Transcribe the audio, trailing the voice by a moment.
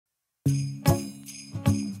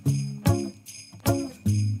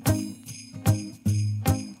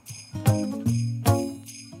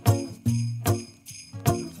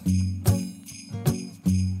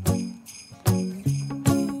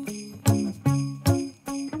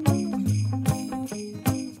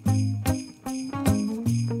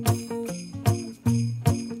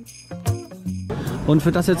Und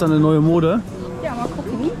für das jetzt eine neue Mode? Ja, mal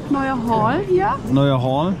gucken. Neuer Hall hier. Neuer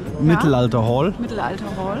Hall, Mittelalter Hall. Mittelalter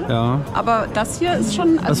Hall. Ja. Aber das hier ist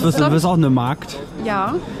schon... Also das ist auch eine Markt.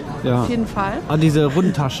 Ja, ja, auf jeden Fall. Ah, diese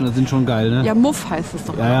runden Taschen, das sind schon geil, ne? Ja, Muff heißt es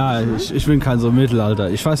doch. Ja, ja, ich bin kein so Mittelalter.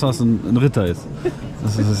 Ich weiß, was ein Ritter ist.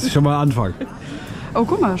 Das ist schon mal ein Anfang. Oh,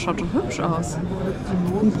 guck mal, das schaut doch hübsch aus.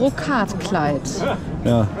 Ein Brokatkleid.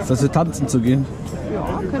 Ja, ist das hier tanzen zu gehen?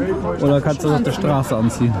 Ja, könnte. Oder kannst du das auf der Straße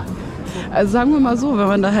anziehen? Also sagen wir mal so, wenn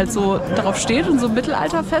man da halt so drauf steht und so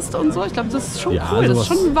Mittelalterfest und so, ich glaube, das ist schon cool. Das ist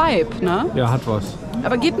schon ein Vibe, ne? Ja, hat was.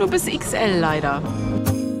 Aber geht nur bis XL leider.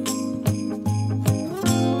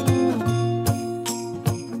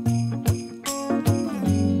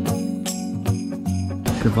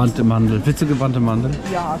 Gewandte Mandel. Willst du gewandte Mandel?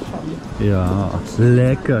 Ja, schon. Ja,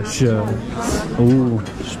 lecker schön. Oh.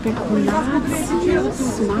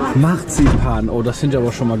 Spekulatius. Marzipan. Oh, das finde ich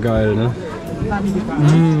aber schon mal geil, ne?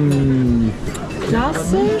 Mm.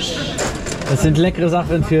 Klassisch. Das sind leckere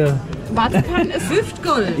Sachen für... Marzipan ist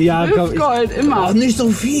Hüftgold. Ja, Hüftgold, immer. Ach, nicht so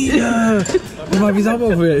viele. Guck mal, wie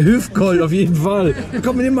sauber wir. Hüftgold auf jeden Fall.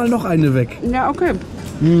 Komm, nimm mal noch eine weg. Ja, okay.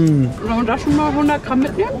 Wollen wir da schon mal 100 Gramm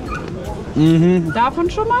mitnehmen? Mhm. Davon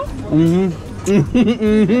schon mal? Mhm. Die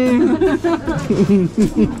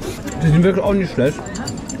sind wirklich auch nicht schlecht.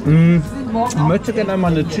 Ich möchte gerne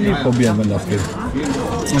einmal eine Chili probieren, wenn das geht.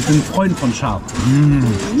 Ich bin ein Freund von scharf.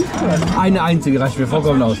 Eine einzige reicht mir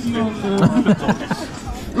vollkommen aus.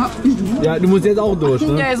 Ja, du musst jetzt auch durch,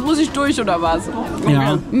 ne? Ja, jetzt muss ich durch, oder was? Okay.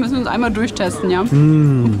 Ja. Wir müssen uns einmal durchtesten, ja? Die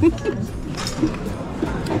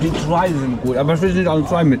zwei sind gut, aber ich will nicht alle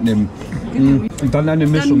zwei mitnehmen. Und dann eine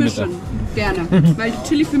Mischung mit. Gerne. Weil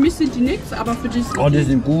Chili für mich sind die nix, aber für dich sind Oh, die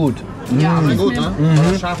sind gut. Ja, aber Gut, ne?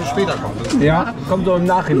 Weil das Scharfe später kommt. Ja, kommt so im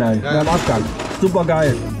Nachhinein, beim Abgang. Super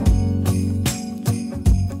geil.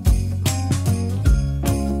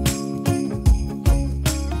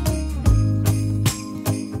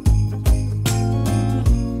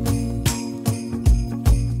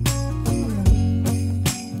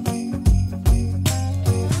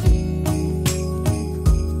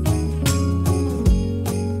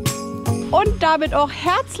 Und damit auch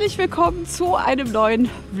herzlich willkommen zu einem neuen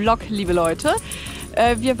Vlog, liebe Leute.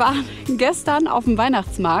 Wir waren gestern auf dem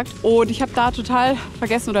Weihnachtsmarkt und ich habe da total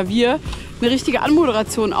vergessen, oder wir, eine richtige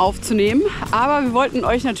Anmoderation aufzunehmen. Aber wir wollten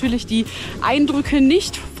euch natürlich die Eindrücke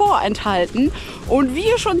nicht vorenthalten. Und wie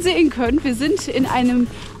ihr schon sehen könnt, wir sind in einem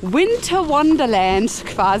Winter Wonderland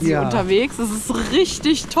quasi unterwegs. Das ist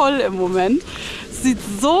richtig toll im Moment. Es sieht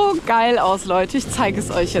so geil aus, Leute. Ich zeige es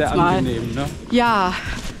euch jetzt mal. Angenehm, ne? Ja.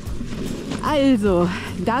 Also,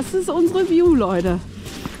 das ist unsere View, Leute.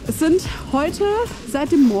 Es sind heute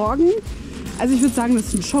seit dem Morgen, also ich würde sagen, das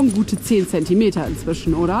sind schon gute 10 cm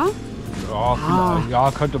inzwischen, oder? Ja, ja,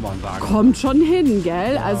 könnte man sagen. Kommt schon hin,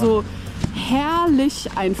 gell? Ja. Also herrlich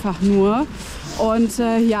einfach nur. Und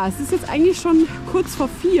ja, es ist jetzt eigentlich schon kurz vor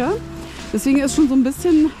 4. Deswegen ist schon so ein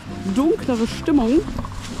bisschen dunklere Stimmung.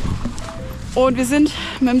 Und wir sind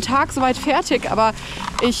mit dem Tag soweit fertig, aber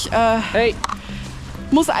ich...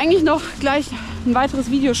 muss eigentlich noch gleich ein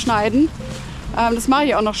weiteres Video schneiden. Das mache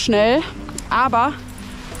ich auch noch schnell. Aber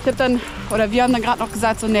wir haben dann gerade noch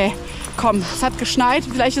gesagt, so nee, komm, es hat geschneit,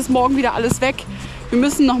 vielleicht ist morgen wieder alles weg. Wir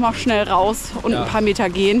müssen noch mal schnell raus und ein paar Meter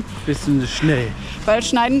gehen. Bisschen schnell. Weil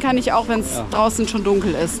schneiden kann ich auch, wenn es draußen schon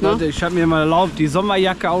dunkel ist. Ne? Leute, ich habe mir mal erlaubt, die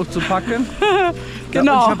Sommerjacke auszupacken.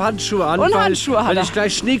 Genau. Und ich habe Handschuhe an, und Handschuhe wenn ich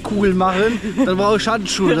gleich Schneekugeln mache, dann brauche ich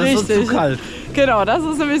Handschuhe, das ist sonst zu kalt. Genau, das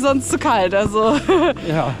ist nämlich sonst zu kalt. Also,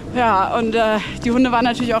 ja, und die Hunde waren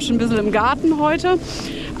natürlich auch schon ein bisschen im Garten heute.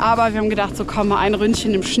 Aber wir haben gedacht, so komm, mal ein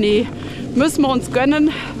Ründchen im Schnee müssen wir uns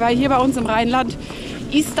gönnen. Weil hier bei uns im Rheinland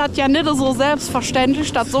ist das ja nicht so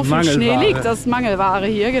selbstverständlich, dass so viel Schnee liegt. Das ist Mangelware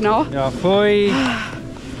hier, genau. Ja, pfui.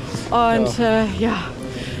 Und ja,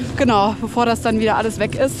 genau, bevor das dann wieder alles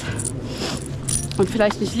weg ist und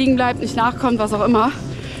vielleicht nicht liegen bleibt, nicht nachkommt, was auch immer.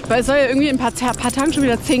 Weil es soll ja irgendwie in ein paar Tagen schon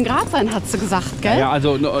wieder 10 Grad sein, hat sie gesagt, gell? Ja,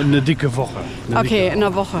 also eine dicke Woche. Okay, in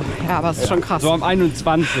einer Woche. Ja, aber es ist schon krass. So am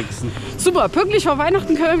 21. Super, pünktlich vor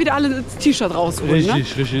Weihnachten können wir wieder alle das T-Shirt rausholen.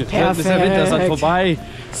 Richtig, ne? richtig. Perfekt. Bis der Winter ist halt vorbei.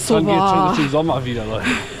 Dann geht es schon Richtung Sommer wieder, Leute.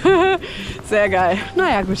 Sehr geil.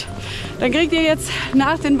 Naja, gut. Dann kriegt ihr jetzt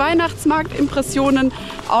nach den Weihnachtsmarkt-Impressionen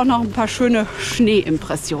auch noch ein paar schöne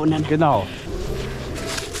Schnee-Impressionen. Genau.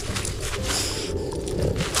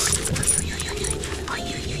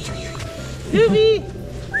 Vivi!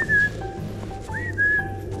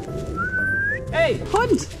 Hey!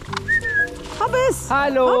 Hund! Hobbes!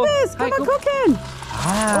 Hallo! Hobbes, komm mal gucken!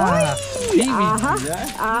 Ah, Vivi. Aha,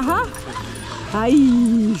 aha! Hi,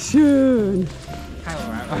 schön!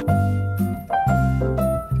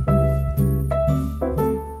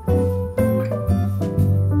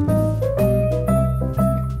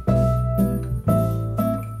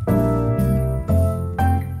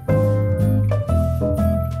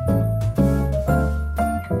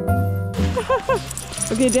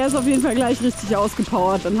 Okay, der ist auf jeden Fall gleich richtig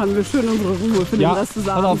ausgepowert. Dann haben wir schön unsere Ruhe für den Rest des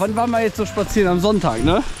Abends. Pass auf, wann waren wir jetzt so spazieren? Am Sonntag,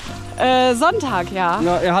 ne? Sonntag, ja.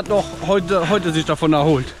 Ja, er hat noch heute sich davon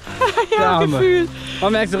erholt. Ja, gefühlt.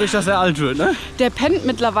 Man merkt so richtig, dass er alt wird, ne? Der pennt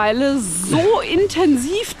mittlerweile so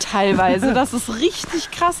intensiv teilweise, das ist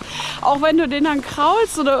richtig krass. Auch wenn du den dann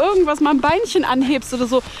kraulst oder irgendwas, mal ein Beinchen anhebst oder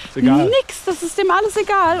so. Nix, das ist dem alles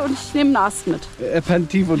egal und ich nehme einen Ast mit. Er pennt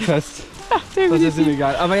tief und fest. Das ist ihm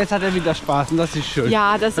egal. Aber jetzt hat er wieder Spaß und das ist schön.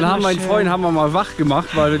 Ja, das ist Dann haben wir einen Freund mal wach gemacht,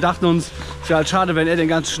 weil wir dachten uns, es wäre halt schade, wenn er den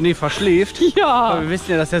ganzen Schnee verschläft. Ja. Aber wir wissen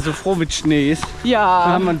ja, dass er so froh mit Schnee ist. Ja.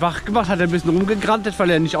 Dann haben wir ihn wach gemacht, hat er ein bisschen rumgegrantet, weil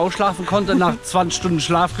er nicht ausschlafen konnte, nach 20 Stunden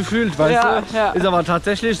Schlaf gefühlt, weißt du? Ja. Ist aber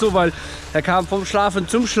tatsächlich so, weil er kam vom Schlafen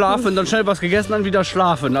zum Schlafen, dann schnell was gegessen, dann wieder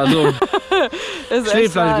schlafen. Also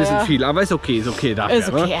schläft halt ein bisschen viel, aber ist okay dafür. Ist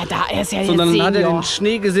okay, ne? er ist ja jetzt so, dann Senior. hat er den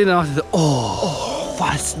Schnee gesehen und dachte so,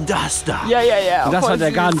 was ist das da? Ja. Und das fand er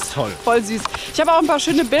süß. ganz toll. Voll süß. Ich habe auch ein paar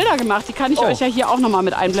schöne Bilder gemacht, die kann ich euch ja hier auch nochmal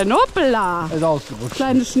mit einblenden. Hoppla! Er ist ausgerutscht.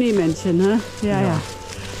 Kleine Schneemännchen, ne? Ja.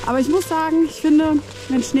 Aber ich muss sagen, ich finde,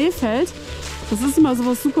 wenn Schnee fällt, das ist immer so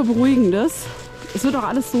was super Beruhigendes. Es wird auch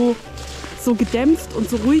alles so gedämpft und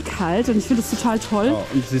so ruhig halt und ich finde es total toll. Ja,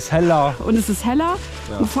 und es ist heller.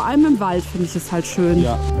 Ja. Und vor allem im Wald finde ich es halt schön.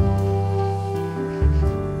 Ja.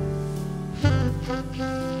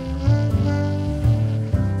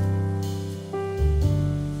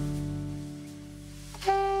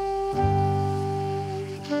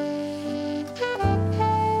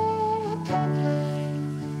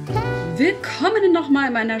 Willkommen nochmal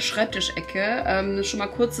in meiner Schreibtischecke. Schon mal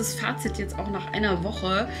kurzes Fazit jetzt auch nach einer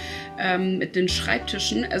Woche mit den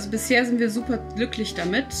Schreibtischen. Also bisher sind wir super glücklich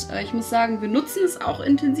damit. Ich muss sagen, wir nutzen es auch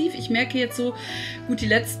intensiv. Ich merke jetzt so, gut, die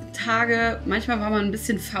letzten Tage, manchmal war man ein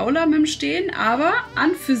bisschen fauler mit dem Stehen, aber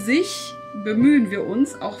an für sich bemühen wir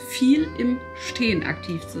uns auch viel im Stehen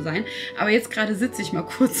aktiv zu sein. Aber jetzt gerade sitze ich mal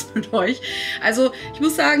kurz mit euch. Also ich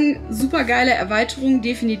muss sagen, super geile Erweiterung,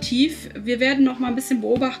 definitiv. Wir werden noch mal ein bisschen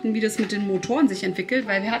beobachten, wie das mit den Motoren sich entwickelt,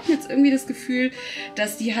 weil wir hatten jetzt irgendwie das Gefühl,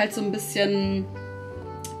 dass die halt so ein bisschen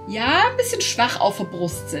schwach auf der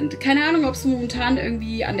Brust sind. Keine Ahnung, ob es momentan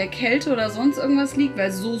irgendwie an der Kälte oder sonst irgendwas liegt,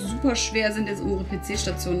 weil so super schwer sind jetzt unsere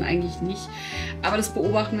PC-Stationen eigentlich nicht. Aber das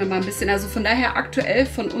beobachten wir mal ein bisschen. Also von daher aktuell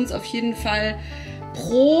von uns auf jeden Fall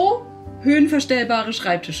pro höhenverstellbare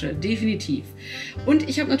Schreibtische, definitiv. Und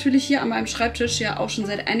ich habe natürlich hier an meinem Schreibtisch ja auch schon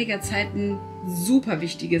seit einiger Zeit ein super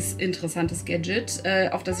wichtiges, interessantes Gadget,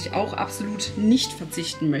 auf das ich auch absolut nicht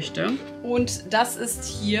verzichten möchte. Und das ist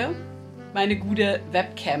hier meine gute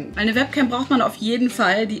Webcam. Eine Webcam braucht man auf jeden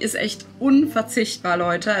Fall. Die ist echt unverzichtbar,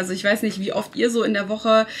 Leute. Also ich weiß nicht, wie oft ihr so in der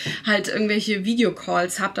Woche halt irgendwelche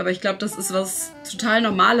Videocalls habt, aber ich glaube, das ist was total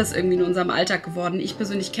Normales irgendwie in unserem Alltag geworden. Ich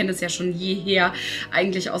persönlich kenne das ja schon jeher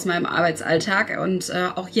eigentlich aus meinem Arbeitsalltag und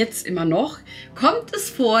auch jetzt immer noch kommt es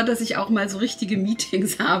vor, dass ich auch mal so richtige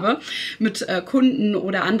Meetings habe mit Kunden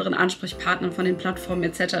oder anderen Ansprechpartnern von den Plattformen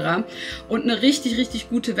etc. Und eine richtig, richtig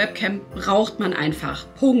gute Webcam braucht man einfach.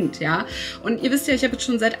 Punkt, ja. Und ihr wisst ja, ich habe jetzt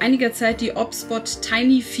schon seit einiger Zeit die Obsbot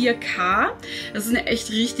Tiny 4K. Das ist eine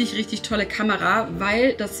echt richtig, richtig tolle Kamera,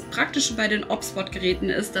 weil das Praktische bei den Obsbot-Geräten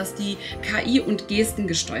ist, dass die KI und Gesten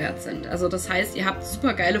gesteuert sind. Also das heißt, ihr habt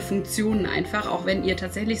super geile Funktionen einfach, auch wenn ihr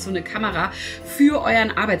tatsächlich so eine Kamera für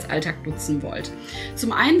euren Arbeitsalltag nutzen wollt.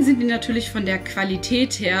 Zum einen sind die natürlich von der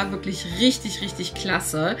Qualität her wirklich richtig, richtig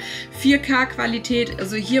klasse. 4K-Qualität,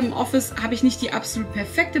 also hier im Office habe ich nicht die absolut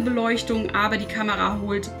perfekte Beleuchtung, aber die Kamera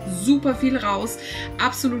holt super viel raus.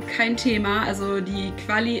 Absolut kein Thema. Also die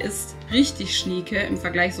Quali ist richtig schnieke im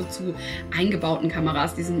Vergleich so zu eingebauten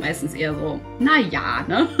Kameras. Die sind meistens eher so, naja,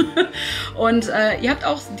 ne? Und ihr habt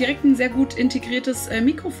auch direkt ein sehr gut integriertes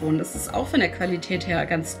Mikrofon. Das ist auch von der Qualität her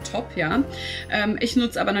ganz top, ja. Ich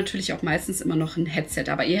nutze aber natürlich auch meistens immer noch ein Headset.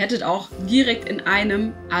 Aber ihr hättet auch direkt in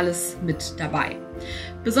einem alles mit dabei.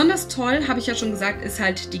 Besonders toll, habe ich ja schon gesagt, ist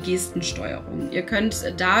halt die Gestensteuerung. Ihr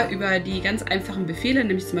könnt da über die ganz einfachen Befehle,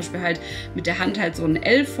 nämlich zum Beispiel halt mit der Hand halt so ein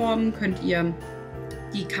L formen, könnt ihr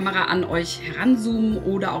die Kamera an euch heranzoomen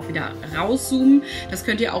oder auch wieder rauszoomen. Das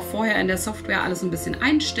könnt ihr auch vorher in der Software alles ein bisschen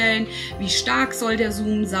einstellen. Wie stark soll der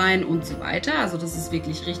Zoom sein und so weiter. Also das ist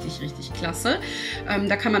wirklich richtig, richtig klasse.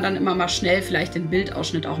 Da kann man dann immer mal schnell vielleicht den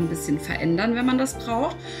Bildausschnitt auch ein bisschen verändern, wenn man das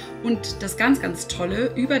braucht. Und das ganz, ganz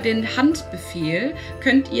Tolle, über den Handbefehl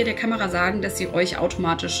könnt ihr der Kamera sagen, dass sie euch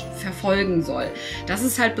automatisch verfolgen soll. Das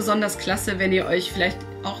ist halt besonders klasse, wenn ihr euch vielleicht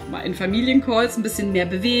auch mal in Familiencalls ein bisschen mehr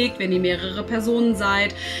bewegt, wenn ihr mehrere Personen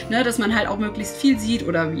seid, ne, dass man halt auch möglichst viel sieht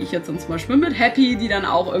oder wie ich jetzt zum Beispiel mit Happy, die dann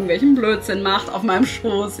auch irgendwelchen Blödsinn macht auf meinem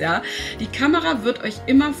Schoß, ja. Die Kamera wird euch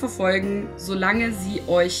immer verfolgen, solange sie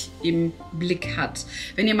euch im Blick hat.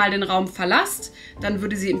 Wenn ihr mal den Raum verlasst, dann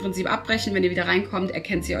würde sie im Prinzip abbrechen. Wenn ihr wieder reinkommt,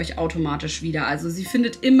 erkennt sie euch automatisch wieder. Also sie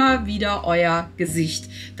findet immer wieder euer Gesicht.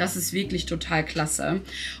 Das ist wirklich total klasse.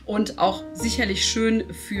 Und auch sicherlich schön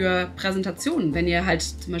für Präsentationen, wenn ihr halt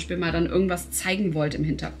zum Beispiel mal dann irgendwas zeigen wollt im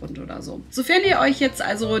Hintergrund oder so. Sofern ihr euch jetzt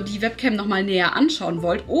also die Webcam nochmal näher anschauen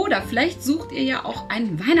wollt oder vielleicht sucht ihr ja auch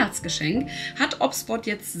ein Weihnachtsgeschenk, hat Obsbot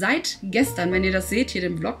jetzt seit gestern, wenn ihr das seht, hier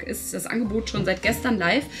den Vlog, ist das Angebot schon seit gestern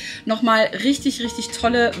live, nochmal richtig, richtig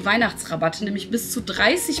tolle Weihnachtsrabatte, nämlich bis zu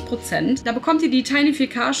 30%. Da bekommt ihr die Tiny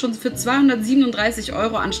 4K schon für 237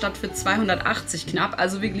 € anstatt für 280 knapp,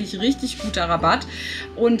 also wirklich richtig guter Rabatt.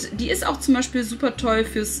 Und die ist auch zum Beispiel super toll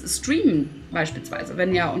fürs Streamen beispielsweise.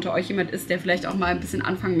 Wenn ja unter euch jemand ist, der vielleicht auch mal ein bisschen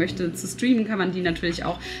anfangen möchte zu streamen, kann man die natürlich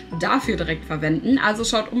auch dafür direkt verwenden. Also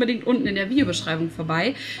schaut unbedingt unten in der Videobeschreibung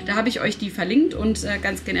vorbei. Da habe ich euch die verlinkt und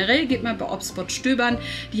ganz generell geht mal bei Obsbot stöbern.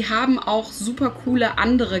 Die haben auch super coole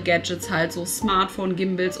andere Gadgets, halt so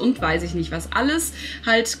Smartphone-Gimbals und weiß ich nicht was, alles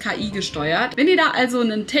halt KI gesteuert. Wenn ihr da also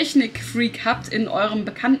einen Technik-Freak habt in eurem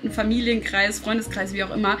bekannten Familienkreis, Freundeskreis, wie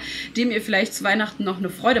auch immer, dem ihr vielleicht zu Weihnachten noch eine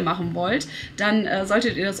Freude machen wollt, dann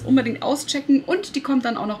solltet ihr das unbedingt auschecken und die kommt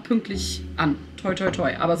dann auch noch pünktlich an. Toi, toi,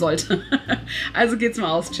 toi, aber sollte. Also geht's mal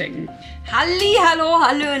auschecken. Hallihallo,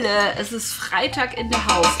 hallöle. Es ist Freitag in der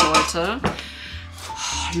Haus, Leute.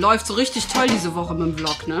 Läuft so richtig toll diese Woche mit dem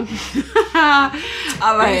Vlog, ne?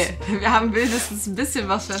 Aber hey, wir haben mindestens ein bisschen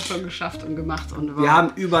was wir schon geschafft und gemacht. Und wir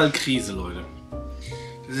haben überall Krise, Leute.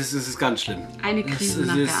 Das ist ganz schlimm. Eine Krise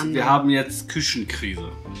nach der anderen. Wir haben jetzt Küchenkrise.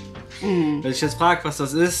 Wenn ich jetzt frage, was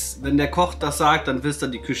das ist, wenn der Koch das sagt, dann wisst ihr,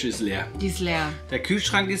 die Küche ist leer. Die ist leer. Der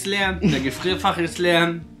Kühlschrank ist leer, der Gefrierfach ist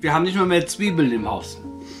leer. Wir haben nicht mal mehr Zwiebeln im Haus.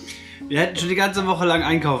 Wir hätten schon die ganze Woche lang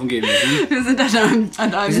einkaufen gehen müssen. Wir sind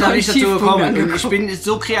an einem sind nicht dazu gekommen. Ich bin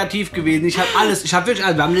so kreativ gewesen. Ich habe alles. Ich habe wirklich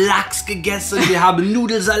alles. Wir haben Lachs gegessen. Wir haben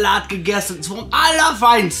Nudelsalat gegessen. Vom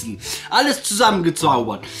Allerfeinsten. Alles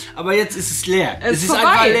zusammengezaubert. Aber jetzt ist es leer. Es ist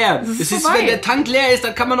einfach leer. Es ist, wenn der Tank leer ist,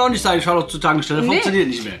 dann kann man auch nicht sagen, ich fahre doch zur Tankstelle. Funktioniert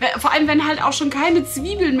nicht mehr. Vor allem, wenn halt auch schon keine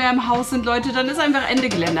Zwiebeln mehr im Haus sind, Leute, dann ist einfach Ende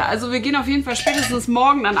Gelände. Also wir gehen auf jeden Fall spätestens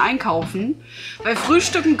morgen dann einkaufen. Weil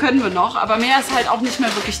frühstücken können wir noch, aber mehr ist halt auch nicht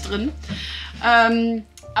mehr wirklich drin.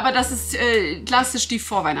 Aber das ist klassisch die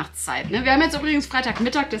Vorweihnachtszeit. Ne? Wir haben jetzt übrigens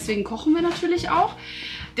Freitagmittag, deswegen kochen wir natürlich auch.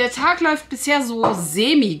 Der Tag läuft bisher so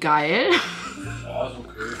semi-geil. Ja, ist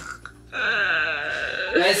okay.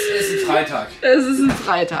 Es ist ein Freitag. Es ist ein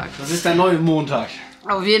Freitag. Das ist der neue Montag.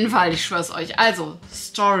 Auf jeden Fall, ich schwör's euch. Also,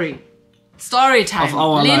 Storytime.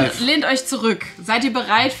 Lehnt euch zurück. Seid ihr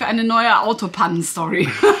bereit für eine neue Autopannen-Story?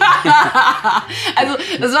 Also,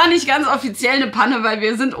 das war nicht ganz offiziell eine Panne, weil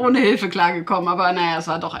wir sind ohne Hilfe klargekommen. Aber naja, es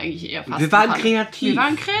war doch eigentlich eher fast Wir waren kreativ. Wir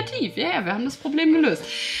waren kreativ, ja, wir haben das Problem gelöst.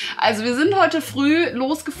 Also, wir sind heute früh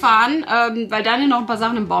losgefahren, weil Daniel noch ein paar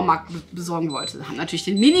Sachen im Baumarkt besorgen wollte. Wir haben natürlich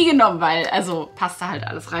den Mini genommen, weil, also, passt da halt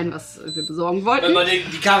alles rein, was wir besorgen wollten. Wenn man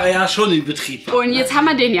die Karre ja schon in Betrieb hat. Und jetzt haben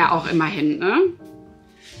wir den ja auch immerhin, ne?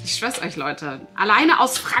 Ich schwör's euch, Leute. Alleine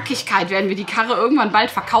aus Frackigkeit werden wir die Karre irgendwann bald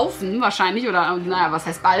verkaufen, wahrscheinlich. Oder, naja, was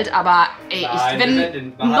heißt bald? Aber, ey,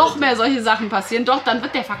 wenn noch mehr solche Sachen passieren, doch, dann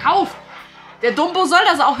wird der verkauft. Der Dumbo soll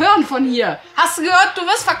das auch hören von hier. Hast du gehört, du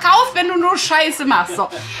wirst verkauft, wenn du nur Scheiße machst. So,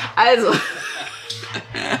 also,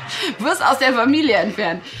 wirst aus der Familie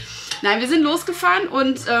entfernt. Nein, wir sind losgefahren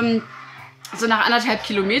und so nach 1,5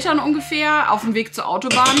 Kilometern ungefähr auf dem Weg zur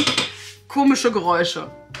Autobahn komische Geräusche.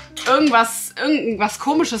 Irgendwas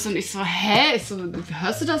Komisches und ich so, hä? Ich so,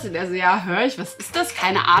 hörst du das? Und er so, ja, höre ich. Was ist das?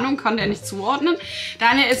 Keine Ahnung, konnte er nicht zuordnen.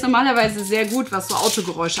 Daniel ist normalerweise sehr gut, was so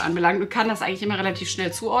Autogeräusche anbelangt und kann das eigentlich immer relativ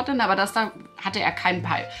schnell zuordnen, aber das da hatte er keinen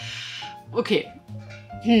Peil. Okay.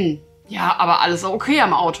 Ja, aber alles okay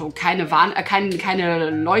am Auto. Keine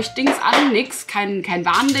Leuchtdings an, nix, kein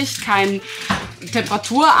Warnlicht, keine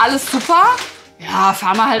Temperatur, alles super. Ja,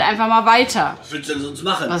 fahren wir halt einfach mal weiter. Was willst du denn sonst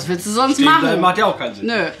machen? Was willst du sonst machen? Macht ja auch keinen Sinn.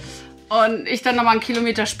 Nö. Und ich dann nochmal 1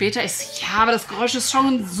 Kilometer später, ich so, ja, aber das Geräusch ist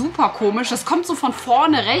schon super komisch. Das kommt so von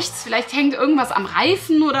vorne rechts. Vielleicht hängt irgendwas am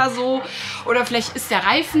Reifen oder so. Oder vielleicht ist der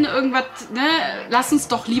Reifen irgendwas, ne? Lass uns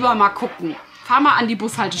doch lieber mal gucken. Fahr mal an die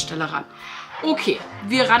Bushaltestelle ran. Okay,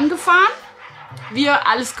 wir rangefahren. Wir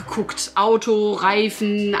alles geguckt. Auto,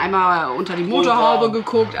 Reifen, einmal unter die Motorhaube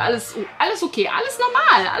geguckt. Alles okay, alles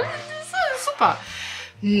normal. Alles super.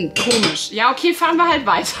 Komisch. Ja, okay, fahren wir halt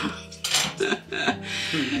weiter.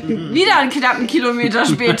 Wieder einen knappen Kilometer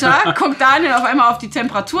später guckt Daniel auf einmal auf die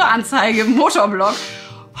Temperaturanzeige im Motorblock.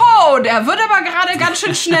 wow, der wird aber gerade ganz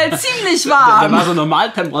schön schnell ziemlich warm. Der war so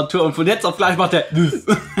Normaltemperatur und von jetzt auf gleich macht der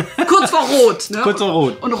kurz vor Rot. Ne? Kurz vor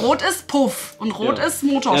Rot. Und Rot ist Puff und Rot ist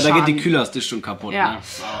Motorschaden. Ja, da geht die Kühlerdichtung kaputt. Ja. Ne?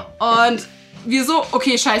 Und wir so,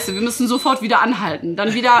 okay, scheiße, wir müssen sofort wieder anhalten.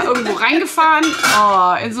 Dann wieder irgendwo reingefahren,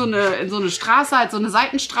 in so eine Straße, halt so eine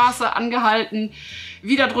Seitenstraße angehalten,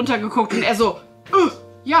 wieder drunter geguckt und er so,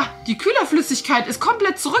 ja, die Kühlerflüssigkeit ist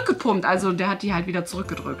komplett zurückgepumpt. Also der hat die halt wieder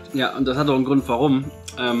zurückgedrückt. Ja, und das hat auch einen Grund, warum.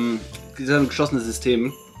 Die sind ein geschlossenes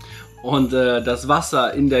System und das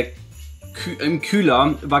Wasser im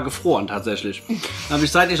Kühler war gefroren tatsächlich. Dann habe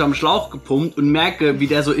ich seitlich am Schlauch gepumpt und merke, wie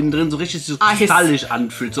der so innen drin so richtig so kristallig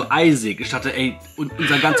anfühlt, so eisig. Ich dachte, ey, und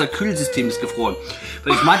unser ganzer Kühlsystem ist gefroren.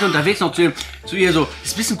 Weil ich meinte unterwegs noch zu ihr so,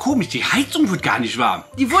 ist ein bisschen komisch, die Heizung wird gar nicht warm.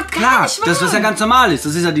 Die wird gar nicht warm. Das was ja ganz normal ist.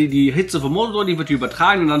 Das ist ja die Hitze vom Motor, die wird hier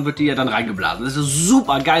übertragen und dann wird die ja dann reingeblasen. Das ist ein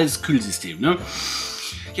super geiles Kühlsystem, ne?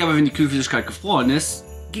 Ja, aber wenn die Kühlflüssigkeit gefroren ist,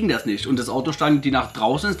 ging das nicht. Und das Auto stand die Nacht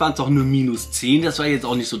draußen, es waren zwar nur -10, das war jetzt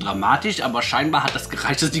auch nicht so dramatisch, aber scheinbar hat das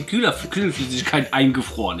gereicht, dass die Kühlflüssigkeit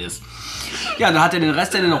eingefroren ist. Ja, dann hat er den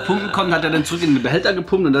Rest, der noch pumpen konnte, hat er dann zurück in den Behälter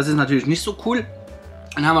gepumpt und das ist natürlich nicht so cool.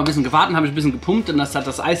 Dann haben wir ein bisschen gewartet, habe ich ein bisschen gepumpt und das hat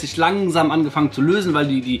das Eis sich langsam angefangen zu lösen, weil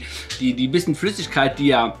die bisschen Flüssigkeit, die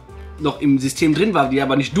ja noch im System drin war, die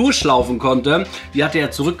aber nicht durchlaufen konnte, die hat er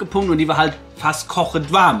ja zurückgepumpt und die war halt fast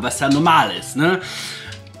kochend warm, was ja normal ist, ne?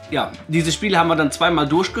 Ja, diese Spiele haben wir dann zweimal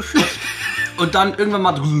durchgeführt und dann irgendwann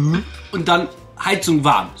mal und dann Heizung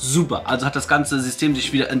warm. Super. Also hat das ganze System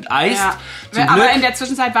sich wieder enteist. Ja. Aber in der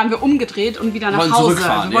Zwischenzeit waren wir umgedreht und wieder nach Hause.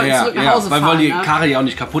 Zurückfahren. Wir wollten zurück nach Hause fahren. Weil wir die Karre ja auch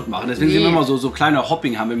nicht kaputt machen. Deswegen sind wir immer so kleine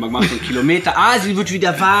Hopping haben wir immer gemacht, so einen Kilometer. Sie wird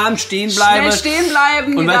wieder warm, stehen bleiben. Schnell stehen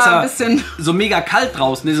bleiben, und weil es ein bisschen so mega kalt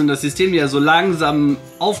draußen ist und das System ja so langsam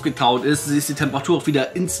aufgetaut ist die Temperatur auch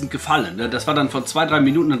wieder instant gefallen. Ne? Das war dann von 2-3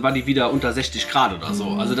 Minuten, dann war die wieder unter 60 Grad oder so.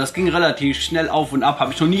 Also das ging relativ schnell auf und ab.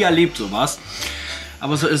 Habe ich noch nie erlebt, sowas.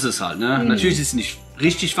 Aber so ist es halt. Ne? Natürlich ist es nicht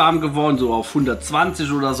richtig warm geworden, so auf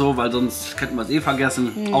 120 oder so, weil sonst hätten wir es eh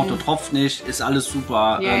vergessen. Auto tropft nicht, ist alles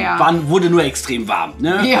super. Wurde nur extrem warm.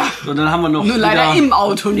 Ne? Ja. Und dann haben wir noch nur leider im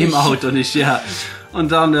Auto nicht. Im Auto nicht, ja.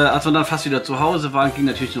 Und dann, als wir dann fast wieder zu Hause waren, ging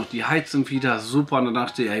natürlich noch die Heizung wieder super. Und dann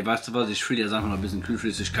dachte ich, ey, weißt du was, ich fülle jetzt einfach noch ein bisschen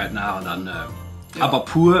Kühlflüssigkeit nach und dann aber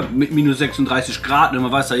pur mit -36 Grad.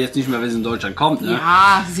 Man weiß ja jetzt nicht mehr, wer in Deutschland kommt. Ne?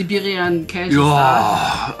 Ja, Sibirien, Kälte.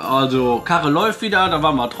 Ja, also Karre läuft wieder, da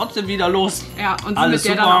waren wir trotzdem wieder los. Ja, und sind alles mit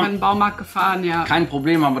der dann auch in den Baumarkt gefahren, ja. Kein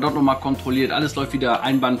Problem, haben wir dort nochmal kontrolliert. Alles läuft wieder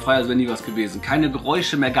einwandfrei, als wäre nie was gewesen. Keine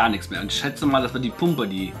Geräusche mehr, gar nichts mehr. Und ich schätze mal, das war die Pumpe,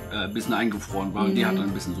 die ein bisschen eingefroren war. Und die hat dann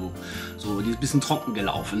ein bisschen die ist ein bisschen trocken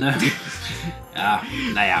gelaufen. Ne? Ja,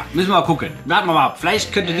 naja, müssen wir mal gucken. Warten wir mal ab.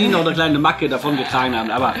 Vielleicht könnte die noch eine kleine Macke davon getragen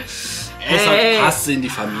haben, aber es passt in die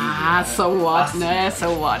Familie. So what, ne, so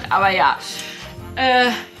what. Aber ja,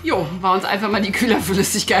 war uns einfach mal die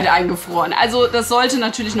Kühlerflüssigkeit eingefroren. Also das sollte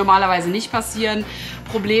natürlich normalerweise nicht passieren.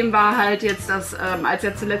 Problem war halt jetzt, dass als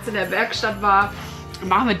er zuletzt in der Werkstatt war,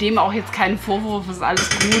 machen wir dem auch jetzt keinen Vorwurf, ist alles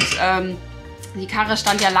gut. Die Karre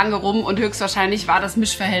stand ja lange rum und höchstwahrscheinlich war das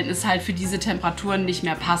Mischverhältnis halt für diese Temperaturen nicht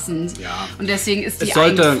mehr passend. Ja. Und deswegen ist die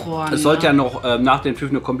eingefroren. Es sollte ja noch nach dem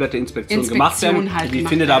TÜV eine komplette Inspektion gemacht werden. Halt die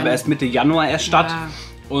findet aber erst Mitte Januar statt. Ja.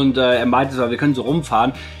 Und er meinte zwar, wir können so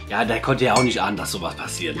rumfahren. Ja, der konnte ja auch nicht ahnen, dass sowas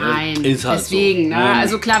passiert. Nein, ne? Ist halt deswegen. So. Ne?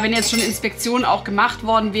 Also klar, wenn jetzt schon Inspektion auch gemacht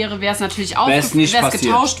worden wäre, wäre es natürlich auch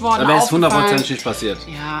getauscht worden. Da wäre es 100% nicht passiert.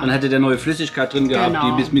 Ja. Dann hätte der neue Flüssigkeit drin gehabt,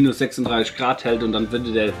 die bis -36 Grad hält und dann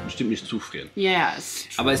würde der bestimmt nicht zufrieren. Ja,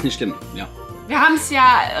 aber ist nicht schlimm, ja. Wir haben es ja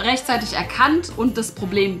rechtzeitig erkannt und das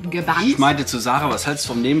Problem gebannt. Ich meinte zu Sara, was hältst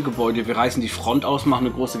du vom Nebengebäude? Wir reißen die Front aus, machen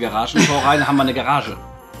eine große Garagentor rein, dann haben wir eine Garage.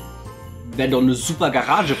 Wäre doch eine super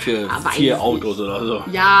Garage für 4 Autos oder so.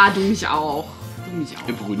 Ja, du mich auch.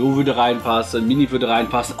 Ein Bruno würde reinpassen, ein Mini würde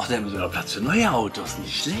reinpassen. Ach, da haben wir sogar Platz für neue Autos.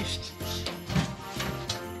 Nicht schlecht.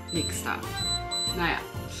 Nix da. Naja,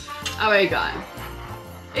 aber egal.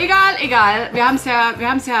 Egal. Wir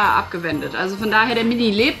haben's ja abgewendet. Also von daher, der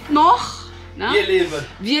Mini lebt noch. Ne?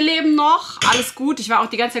 Wir leben noch. Alles gut. Ich war auch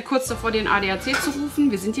die ganze Zeit kurz davor, den ADAC zu rufen.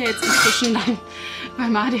 Wir sind ja jetzt inzwischen dann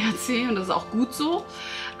beim ADAC und das ist auch gut so.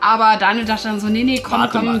 Aber Daniel dachte dann so, nee, komm,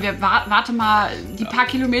 warte mal, die paar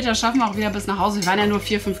Kilometer schaffen wir auch wieder bis nach Hause. Wir waren ja nur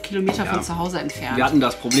 4-5 Kilometer von zu Hause entfernt. Wir hatten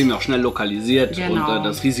das Problem auch schnell lokalisiert und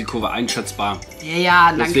das Risiko war einschätzbar. Ja,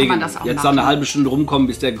 dann deswegen kann man das auch jetzt machen. Noch eine halbe Stunde rumkommen,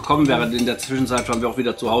 bis der gekommen wäre. In der Zwischenzeit waren wir auch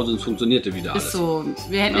wieder zu Hause und es funktionierte wieder alles. Ist so.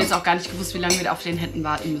 Wir hätten jetzt auch gar nicht gewusst, wie lange wir auf den hätten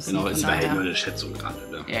warten müssen. Genau, es war ja nur eine Schätzung gerade.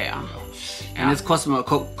 Ne? Ja. Und jetzt kosten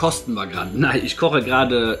wir gerade. Nein, ich koche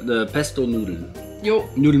gerade Pesto-Nudeln. Jo.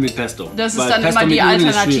 Nudeln mit Pesto. Das ist Weil dann Pesto immer die mit Nudeln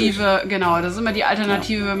ist Alternative, genau, das ist immer die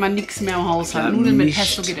Alternative, wenn man nichts mehr im Haus hat. Nudeln mit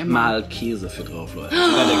Pesto geht immer. Mal Käse für drauf, Leute.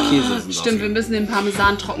 Sogar der Käse ist Stimmt, wir müssen den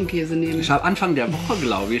Parmesan-Trockenkäse nehmen. Ich habe Anfang der Woche,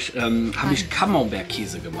 glaube ich, habe ich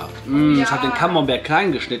Camembert-Käse gemacht. Ja. Ich habe den Camembert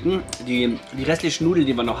klein geschnitten. Die restlichen Nudeln,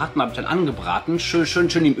 die wir noch hatten, habe ich dann angebraten. Schön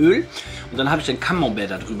im Öl. Und dann habe ich den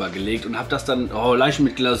Camembert da drüber gelegt und habe das dann leicht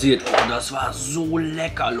mit glasiert. Oh, das war so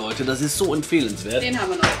lecker, Leute. Das ist so empfehlenswert. Den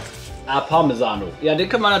haben wir noch. Parmesano. Ja, den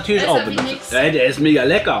können wir natürlich Besser auch wie benutzen. nix. Ja, der ist mega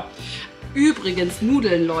lecker. Übrigens,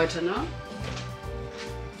 Nudeln, Leute, ne?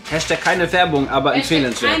 Hashtag keine Werbung, aber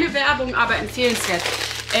empfehlenswert. Keine Werbung, aber empfehlenswert.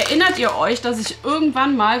 Erinnert ihr euch, dass ich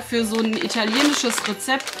irgendwann mal für so ein italienisches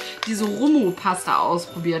Rezept diese Rummu-Pasta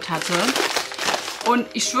ausprobiert hatte? Und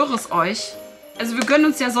ich schwöre es euch, also wir gönnen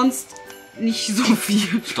uns ja sonst nicht so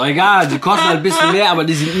viel. Ist doch egal, die kosten halt ein bisschen mehr, aber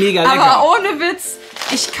die sind mega lecker. Aber ohne Witz,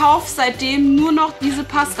 ich kaufe seitdem nur noch diese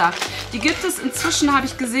Pasta. Die gibt es inzwischen, habe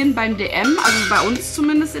ich gesehen, beim DM, also bei uns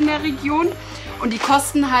zumindest in der Region. Und die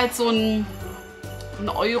kosten halt so ein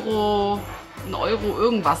Euro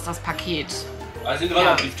irgendwas, das Paket. Die sind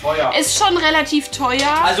relativ teuer. Ist schon relativ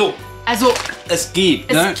teuer. Also es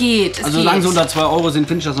geht. Es geht. Also solange sie unter 2 Euro sind,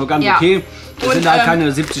 finde ich das noch ganz okay. Das sind halt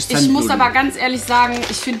keine 70 Cent. Ich muss aber ganz ehrlich sagen,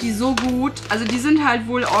 ich finde die so gut. Also die sind halt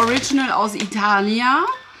wohl original aus Italien.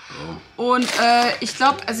 Und ich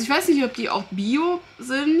glaube, also ich weiß nicht, ob die auch Bio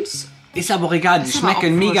sind. Ist aber auch egal, die Ist aber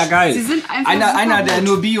schmecken auch mega wurscht. geil. Sie sind einfach einer super der gut.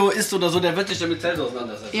 nur Bio isst oder so, der wird sich damit selbst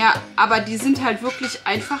auseinandersetzen. Ja, aber die sind halt wirklich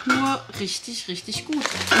einfach nur richtig, richtig gut. Muss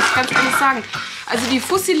ich ganz ehrlich sagen. Also die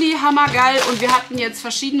Fusilli, hammergeil. Und wir hatten jetzt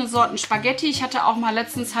verschiedene Sorten Spaghetti. Ich hatte auch mal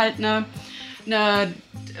letztens halt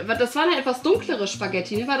das war eine etwas dunklere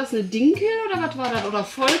Spaghetti. Ne? War das eine Dinkel oder was war das? Oder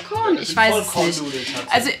Vollkorn? Ich weiß es nicht.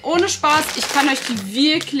 Also ohne Spaß, ich kann euch die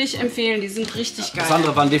wirklich empfehlen. Die sind richtig geil. Das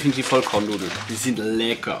andere waren definitiv Vollkornnudeln. Die sind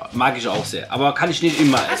lecker. Mag ich auch sehr. Aber kann ich nicht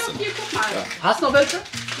immer essen. Also hier, guck mal. Ja. Hast du noch welche?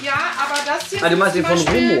 Ja, aber das hier Du meinst den von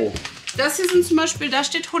Rummo? Das hier sind zum Beispiel, da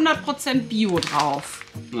steht 100% Bio drauf.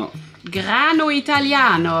 Ja. Grano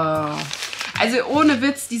Italiano. Also ohne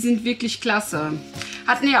Witz, die sind wirklich klasse.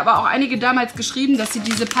 Hatten ja aber auch einige damals geschrieben, dass sie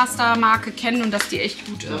diese Pasta-Marke kennen und dass die echt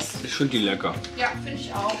gut ist. Ich finde die lecker. Ja, finde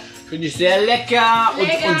ich auch. Finde ich sehr lecker.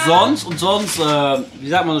 Und sonst, wie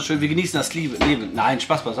sagt man so schön, wir genießen das Leben. Nein,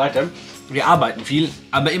 Spaß beiseite. Wir arbeiten viel,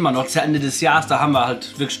 aber immer noch, zu Ende des Jahres, da haben wir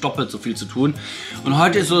halt wirklich doppelt so viel zu tun. Und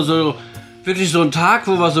heute ist so wirklich so ein Tag,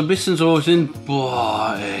 wo wir so ein bisschen so sind,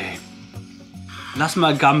 boah, ey, lass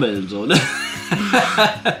mal gammeln, so, ne?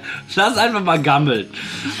 Lass einfach mal gammeln.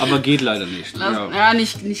 Aber geht leider nicht. Ja,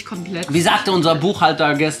 nicht komplett. Wie sagte unser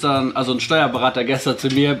Buchhalter gestern, also ein Steuerberater gestern zu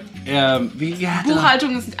mir,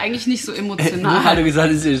 Buchhaltung ist eigentlich nicht so emotional. Buchhaltung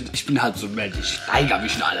gesagt, ich bin halt so ein Mensch, ich steigere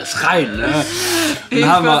mich in alles rein. Ne?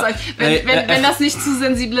 Wenn das nicht zu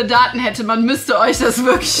sensible Daten hätte, man müsste euch das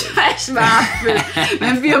wirklich echt mal abbilden.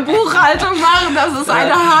 Wenn wir Buchhaltung machen, das ist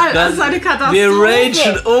eine Katastrophe. Wir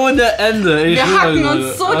ragen ohne Ende. Wir hacken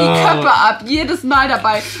uns so die Köpfe ab, jedes Mal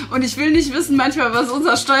dabei. Und ich will nicht wissen manchmal, was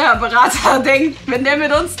unser Steuerberater denkt, wenn der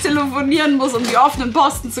mit uns telefonieren muss, um die offenen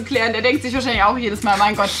Posten zu klären. Der denkt sich wahrscheinlich auch jedes Mal,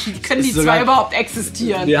 mein Gott, können die zwei überhaupt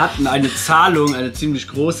existieren? Wir hatten eine Zahlung, eine ziemlich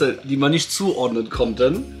große, die wir nicht zuordnen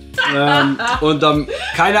konnten. Und dann,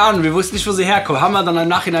 keine Ahnung, wir wussten nicht, wo sie herkommt. Haben wir dann im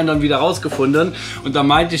Nachhinein dann wieder rausgefunden. Und dann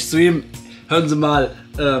meinte ich zu ihm, hören Sie mal,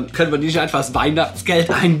 können wir nicht einfach das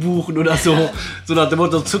Weihnachtsgeld einbuchen oder so? So nach dem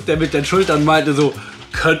Motto, zuckt er mit den Schultern und meinte so,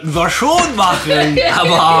 könnten wir schon machen,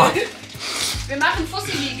 aber... Wir machen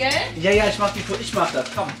Fusilli, gell? Ja, ich mach das.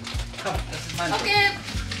 Komm, das ist mein Okay.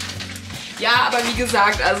 Ja, aber wie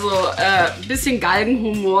gesagt, also ein bisschen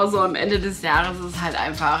Galgenhumor so am Ende des Jahres ist halt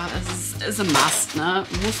einfach, es ist ein Must, ne?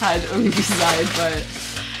 Muss halt irgendwie sein, weil,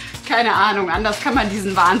 keine Ahnung, anders kann man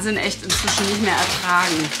diesen Wahnsinn echt inzwischen nicht mehr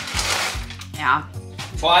ertragen. Ja.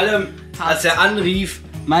 Vor allem, als er anrief,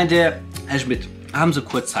 meinte er, Herr Schmidt, haben Sie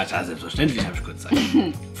kurz Zeit? Ja, selbstverständlich habe ich kurz Zeit.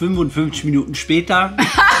 55 Minuten später,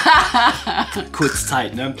 kurz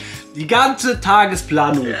Zeit, ne? Die ganze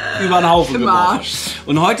Tagesplanung über den Haufen gebracht.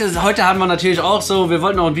 Und heute haben wir natürlich auch so, wir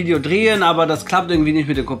wollten noch ein Video drehen, aber das klappt irgendwie nicht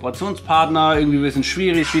mit dem Kooperationspartner, irgendwie ein bisschen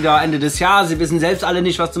schwierig, wieder Ende des Jahres, sie wissen selbst alle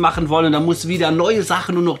nicht, was sie machen wollen, und dann muss wieder neue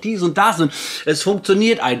Sachen und noch dies und das, und es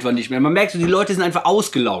funktioniert einfach nicht mehr. Man merkt so, die Leute sind einfach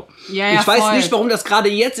ausgelaugt. Ja, ich weiß voll. nicht, warum das gerade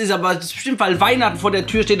jetzt ist, aber es ist bestimmt, weil Weihnachten vor der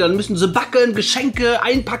Tür steht, dann müssen sie backen, Geschenke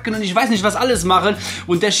einpacken und ich weiß nicht, was alles machen,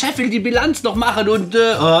 und der Chef will die Bilanz noch machen und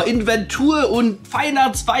Inventur und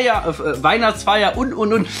Weihnachtsfeier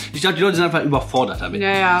und. Ich glaube, die Leute sind einfach überfordert damit.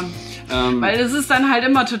 Ja. Weil es ist dann halt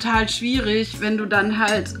immer total schwierig, wenn du dann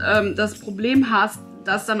halt das Problem hast,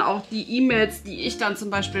 dass dann auch die E-Mails, die ich dann zum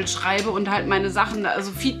Beispiel schreibe und halt meine Sachen,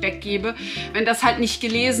 also Feedback gebe, wenn das halt nicht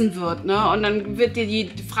gelesen wird, ne? Und dann wird dir die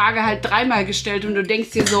Frage halt 3-mal gestellt und du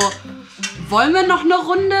denkst dir so, wollen wir noch eine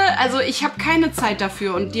Runde? Also ich habe keine Zeit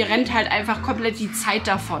dafür und dir rennt halt einfach komplett die Zeit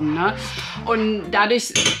davon, ne? Und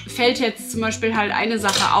dadurch fällt jetzt zum Beispiel halt eine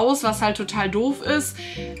Sache aus, was halt total doof ist.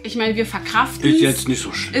 Ich meine, wir verkraften es. Ist jetzt nicht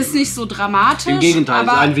so schlimm. Ist nicht so dramatisch. Im Gegenteil,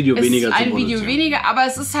 es ist ein Video weniger zu produzieren. Ein Video weniger, aber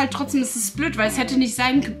es ist halt trotzdem, es ist blöd, weil es hätte nicht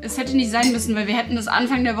sein müssen, weil wir hätten das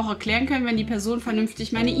Anfang der Woche klären können, wenn die Person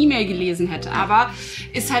vernünftig meine E-Mail gelesen hätte. Aber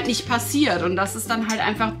ist halt nicht passiert und das ist dann halt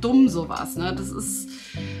einfach dumm, sowas, ne? Das ist,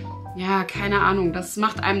 ja, keine Ahnung, das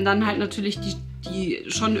macht einem dann halt natürlich die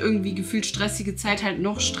schon irgendwie gefühlt stressige Zeit halt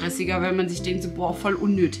noch stressiger, weil man sich denkt so, boah, voll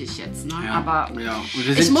unnötig jetzt, ne? Ja, aber ja.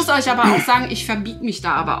 Ich muss euch aber auch sagen, ich verbiege mich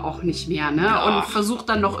da aber auch nicht mehr, ne? Ja. Und versuche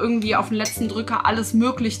dann noch irgendwie auf den letzten Drücker alles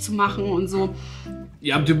möglich zu machen und so.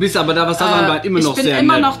 Ja, du bist aber da, was das angeht, immer noch sehr nett. Ich bin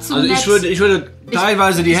immer noch zu nett. Also ich würde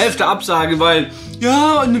teilweise die Hälfte absagen, weil,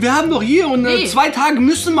 ja, und wir haben doch hier und 2 Tage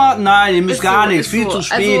müssen wir. Nein, ihr müsst gar nichts, viel zu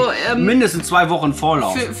spät. Also, mindestens 2 Wochen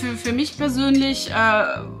Vorlauf. Für mich persönlich,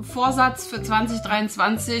 Vorsatz für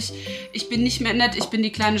 2023, ich bin nicht mehr nett, ich bin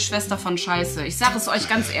die kleine Schwester von Scheiße. Ich sage es euch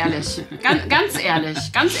ganz ehrlich.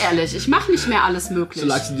 Ganz ehrlich. Ich mache nicht mehr alles möglich.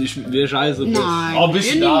 Solange du nicht mit mir Scheiße bist. Nein, oh,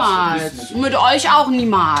 bist niemals. Mit euch auch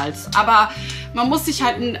niemals. Aber man muss sich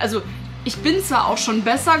halt, also ich bin zwar auch schon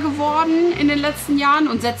besser geworden in den letzten Jahren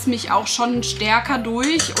und setze mich auch schon stärker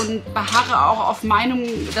durch und beharre auch auf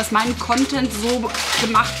dass mein Content so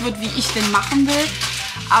gemacht wird, wie ich den machen will.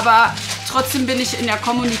 Aber trotzdem bin ich in der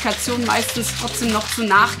Kommunikation meistens trotzdem noch zu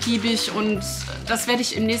nachgiebig und das werde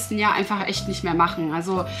ich im nächsten Jahr einfach echt nicht mehr machen.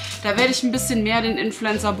 Also da werde ich ein bisschen mehr den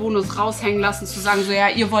Influencer-Bonus raushängen lassen, zu sagen so, ja,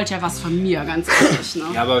 ihr wollt ja was von mir, ganz ehrlich. Ne?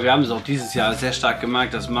 Ja, aber wir haben es auch dieses Jahr sehr stark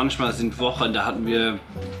gemerkt, dass manchmal sind Wochen, da hatten wir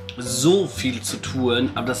so viel zu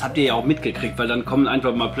tun, aber das habt ihr ja auch mitgekriegt, weil dann kommen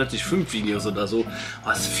einfach mal plötzlich 5 Videos oder so,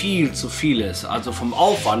 was viel zu viel ist. Also vom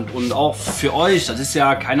Aufwand und auch für euch, das ist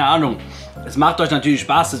ja, keine Ahnung, es macht euch natürlich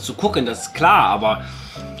Spaß, das zu gucken, das ist klar, aber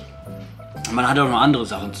man hat auch noch andere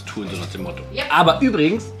Sachen zu tun, so nach dem Motto. Ja. Aber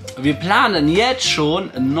übrigens, wir planen jetzt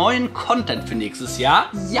schon neuen Content für nächstes Jahr.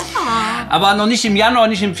 Ja. Aber noch nicht im Januar,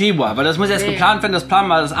 nicht im Februar, weil das muss erst geplant werden, das planen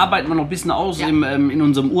wir, das arbeiten wir noch ein bisschen aus in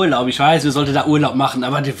unserem Urlaub. Ich weiß, wir sollten da Urlaub machen,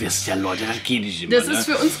 aber du wirst ja, Leute, das geht nicht immer. Das ist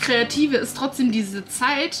für uns Kreative, ist trotzdem diese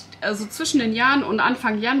Zeit, also zwischen den Jahren und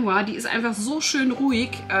Anfang Januar, die ist einfach so schön ruhig.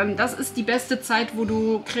 Das ist die beste Zeit, wo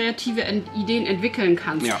du kreative Ideen entwickeln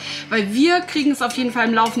kannst. Ja. Weil wir kriegen es auf jeden Fall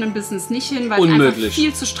im laufenden Business nicht hin, weil es einfach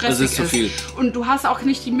viel zu stressig ist. Zu viel. Und du hast auch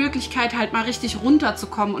nicht die Möglichkeit, halt mal richtig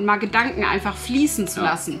runterzukommen und mal Gedanken einfach fließen zu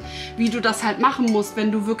lassen. Wie du das halt machen musst,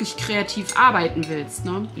 wenn du wirklich kreativ arbeiten willst.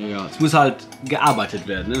 Ne? Ja, es muss halt gearbeitet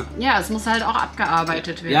werden. Ne? Ja, es muss halt auch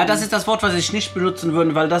abgearbeitet werden. Ja, das ist das Wort, was ich nicht benutzen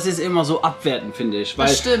würde, weil das ist immer so abwertend, finde ich. Weil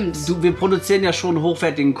das stimmt. Wir produzieren ja schon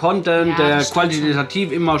hochwertigen Content, der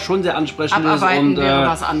qualitativ immer schon sehr ansprechend abarbeiten ist. Und wäre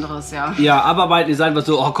was anderes, ja. Ja, abarbeiten ist einfach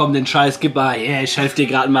so, oh komm, den Scheiß, gib mal, ich helfe dir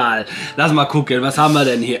gerade mal. Lass mal gucken, was haben wir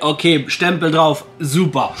denn hier? Okay, Stempel drauf,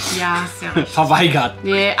 super. Ja, ist ja richtig. Verweigert.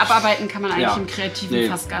 Nee, abarbeiten kann man eigentlich im Kreativen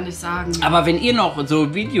fast gar nicht sagen. Aber wenn ihr noch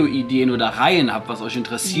so Videoideen oder Reihen habt, was euch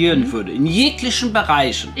interessieren würde, in jeglichen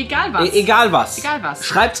Bereichen. Egal was. Egal was.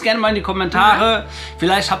 Schreibt es gerne mal in die Kommentare. Ja.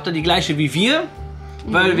 Vielleicht habt ihr die gleiche wie wir,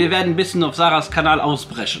 weil wir werden ein bisschen auf Saras Kanal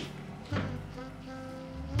ausbrechen.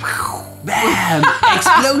 Bam!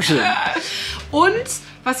 Explosion! Und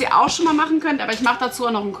was ihr auch schon mal machen könnt, aber ich mache dazu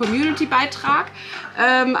auch noch einen Community-Beitrag.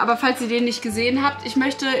 Aber falls ihr den nicht gesehen habt, ich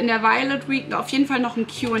möchte in der Violet Week auf jeden Fall noch ein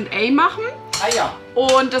Q&A machen. Ah ja.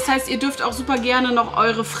 Und das heißt, ihr dürft auch super gerne noch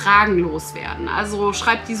eure Fragen loswerden. Also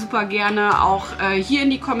schreibt die super gerne auch hier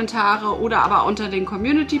in die Kommentare oder aber unter den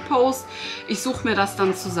Community-Post. Ich suche mir das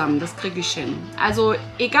dann zusammen, das kriege ich hin. Also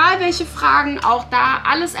egal welche Fragen, auch da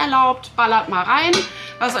alles erlaubt, ballert mal rein,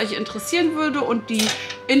 was euch interessieren würde. Und die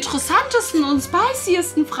interessantesten und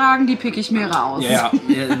spiciesten Fragen, die pick ich mir raus. Ja,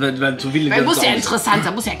 weil zu viele. Weil muss ja interessant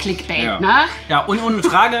sein, muss ja Clickbait, ne? Ja, und eine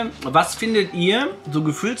Frage, was findet ihr so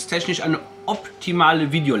gefühlstechnisch eine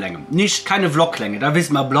optimale Videolänge? Keine Vloglänge, da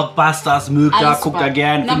wissen wir, Blockbusters, mögt da, guckt da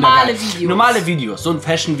gern. Normale Videos, so ein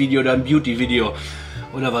Fashion-Video oder ein Beauty-Video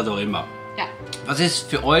oder was auch immer. Ja. Was ist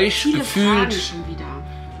für euch viele gefühlt Fragen schon wieder.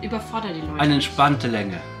 Überfordert die Leute. Eine entspannte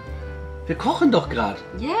Länge? Wir kochen doch gerade.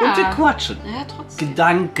 Ja. Und wir quatschen. Ja, trotzdem.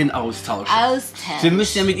 Gedanken austauschen. Wir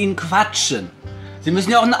müssen ja mit ihnen quatschen. Sie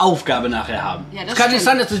müssen ja auch eine Aufgabe nachher haben. Ja, das kann nicht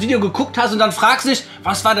sein, dass du das Video geguckt hast und dann fragst dich,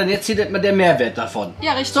 was war denn jetzt hier der Mehrwert davon?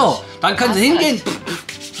 Ja, richtig. So, dann können sie hingehen.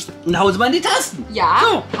 und hauen sie mal in die Tasten. Ja,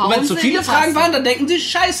 so. Und wenn zu viele Fragen waren, dann denken sie,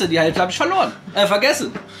 scheiße, die Hälfte habe ich verloren.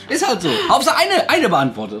 Vergessen. Ist halt so. Hauptsache eine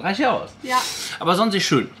beantwortet. Reicht ja aus. Ja. Aber sonst ist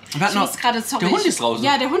schön. Ich muss gerade, sorry. Der Hund ist draußen.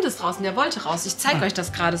 Ja, der Hund ist draußen. Der wollte raus. Ich zeige euch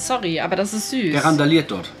das gerade. Sorry, aber das ist süß. Der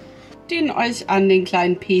randaliert dort. Den euch an, den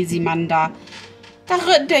kleinen Pesimann da.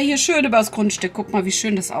 Der hier schön übers Grundstück. Guck mal, wie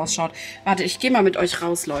schön das ausschaut. Warte, ich gehe mal mit euch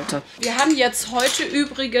raus, Leute. Wir haben jetzt heute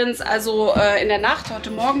übrigens, also in der Nacht, heute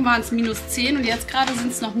Morgen waren es -10 und jetzt gerade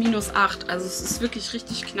sind es noch -8. Also es ist wirklich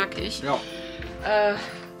richtig knackig. Ja.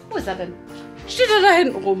 Wo ist er denn? Steht er da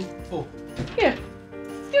hinten rum? Oh. Hier.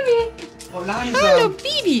 Bibi. Oh, langsam. Hallo,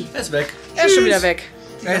 Bibi. Er ist weg. Er ist schon wieder weg.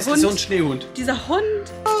 Er ist so ein Schneehund. Dieser Hund.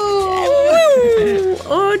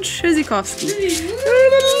 Und Tschüssikowski.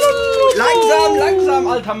 Langsam,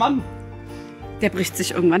 alter Mann. Der bricht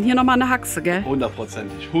sich irgendwann hier nochmal eine Haxe, gell? 100%.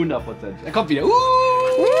 Er kommt wieder.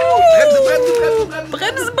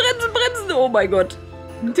 Bremsen. Oh mein Gott.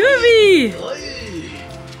 Dubi.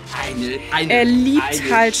 Er liebt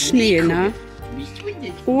halt Schnee, ne?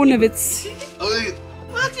 Ohne Witz.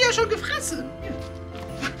 Hat sie ja schon gefressen.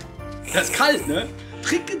 Das ist kalt, ne?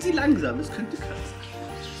 Trinken Sie langsam, das könnte kalt sein.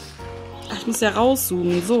 Ach, ich muss ja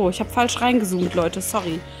rauszoomen. So, ich habe falsch reingezoomt, Leute,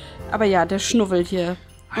 sorry. Aber ja, der schnuffelt hier.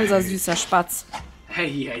 Unser süßer Spatz.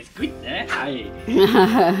 Hey, ist gut, ne? Hi.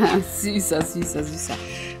 süßer.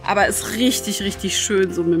 Aber ist richtig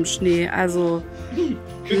schön so mit dem Schnee. Also,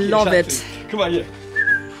 love it. Guck mal hier.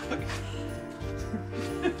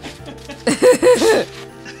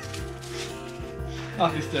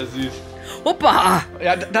 Ach, ist der süß. Hoppa!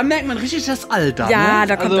 Ja, da merkt man richtig das Alter. Ja, ne?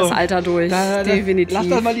 da kommt das Alter durch. Definitiv. Lass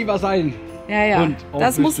das mal lieber sein. Ja. Und,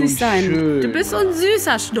 das muss nicht sein. Schön. Du bist so ein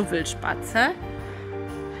süßer Schnuffelspatz, hä?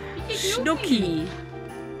 Schnucki.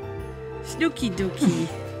 Schnucki-Ducki.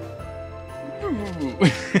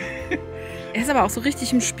 Er ist aber auch so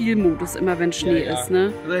richtig im Spielmodus, immer wenn Schnee ist,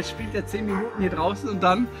 ne? Also er spielt ja 10 Minuten hier draußen und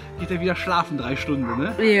dann geht er wieder schlafen 3 Stunden,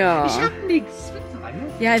 ne? Ja. Ich hab nichts.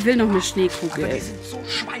 Ja, er will noch eine Schneekugel. Aber die sind so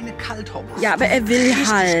schweinekalt, Hobbs. Ja, aber er will Richtig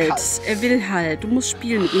halt. kalt. Er will halt. Du musst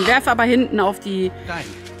spielen mit ihm. Werf aber hinten auf die... Nein.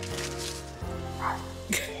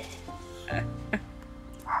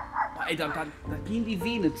 Ey, dann gehen die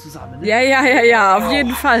Venen zusammen, ne? Ja, auf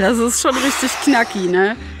jeden Fall. Das ist schon richtig knacki,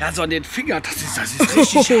 ne? Ja, so an den Fingern, das ist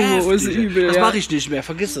richtig heftig. Ist übel, das ja. mache ich nicht mehr,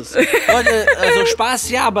 vergiss es. Leute, also Spaß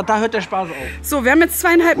ja, aber da hört der Spaß auf. So, wir haben jetzt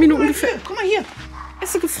 2,5 Minuten gefilmt. Guck mal hier.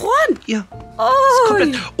 Ist du gefroren? Ja. Oh,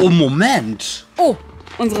 Oh, Moment. oh,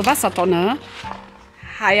 unsere Wassertonne.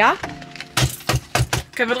 Ja.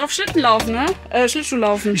 Können wir drauf Schlitten laufen, ne? Schlittschuh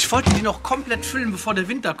laufen. Ich wollte die noch komplett füllen, bevor der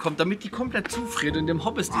Winter kommt, damit die komplett zufrieren und dem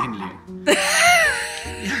Hobbes die hinlegen.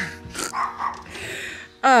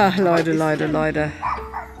 Ach, Leute.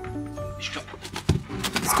 Ich glaub...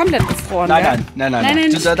 Ist komplett gefroren, Nein. ja? Da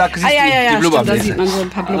siehst du die Stimmt, Blubberbläschen. da sieht man so ein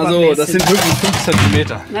paar Also, Blubberbläschen. das sind wirklich 5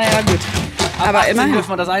 cm. Naja, gut. Aber 18 immerhin. dürfen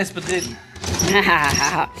wir das Eis betreten.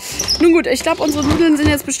 Nun gut, ich glaube, unsere Nudeln sind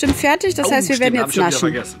jetzt bestimmt fertig. Das heißt, wir werden jetzt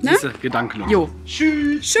naschen. Ne? Gedankenlos. Jo.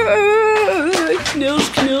 Tschüss. Schön.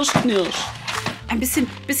 Knirsch. Ein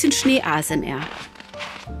bisschen Schnee-ASMR.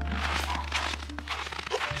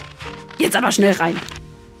 Jetzt aber schnell rein.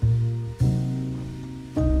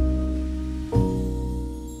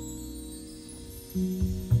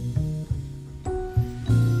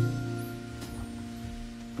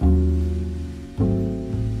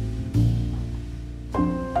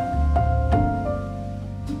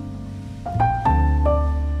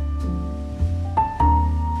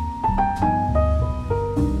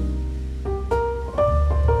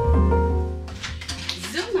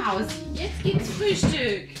 Jetzt gibt's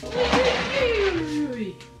Frühstück.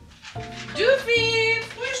 Dufi,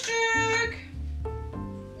 Frühstück.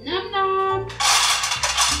 Nam.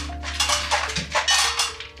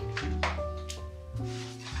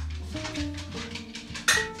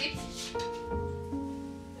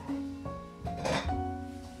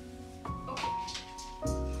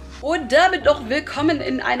 Und damit noch willkommen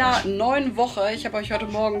in einer neuen Woche. Ich habe euch heute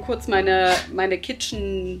Morgen kurz meine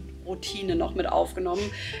Kitchen-Routine noch mit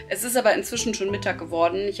aufgenommen. Es ist aber inzwischen schon Mittag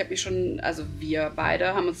geworden. Ich habe mich schon, also wir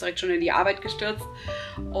beide, haben uns direkt schon in die Arbeit gestürzt.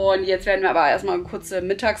 Und jetzt werden wir aber erstmal eine kurze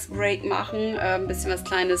Mittagsbreak machen. Ein bisschen was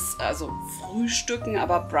Kleines, also frühstücken,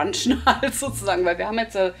 aber brunchen halt sozusagen. Weil wir haben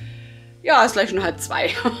jetzt, ja, ist gleich schon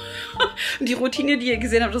 1:30. Und die Routine, die ihr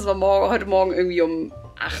gesehen habt, das war heute Morgen irgendwie um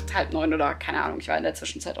 8, halb 9 oder keine Ahnung. Ich war in der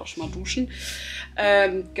Zwischenzeit auch schon mal duschen.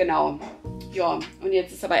 Genau. Ja, und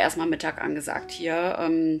jetzt ist aber erstmal Mittag angesagt hier.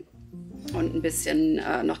 Und ein bisschen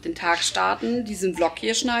noch den Tag starten. Diesen Vlog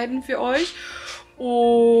hier schneiden für euch.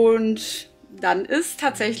 Und dann ist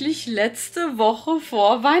tatsächlich letzte Woche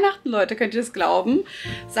vor Weihnachten, Leute. Könnt ihr das glauben?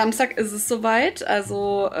 Samstag ist es soweit.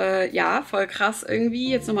 Also ja, voll krass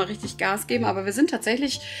irgendwie. Jetzt nochmal richtig Gas geben. Aber wir sind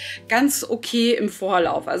tatsächlich ganz okay im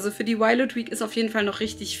Vorlauf. Also für die Violet Week ist auf jeden Fall noch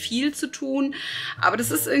richtig viel zu tun. Aber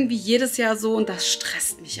das ist irgendwie jedes Jahr so und das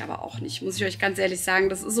stresst mich aber auch nicht. Muss ich euch ganz ehrlich sagen,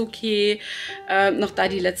 das ist okay, noch da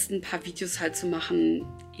die letzten paar Videos halt zu machen.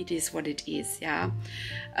 It is what it is, ja.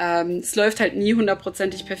 Es läuft halt nie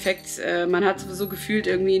hundertprozentig perfekt. Man hat sowieso gefühlt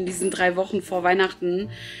irgendwie in diesen 3 Wochen vor Weihnachten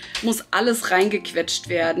muss alles reingequetscht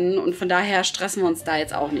werden und von daher stressen wir uns da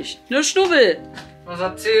jetzt auch nicht. Ne, Schnubbel? Was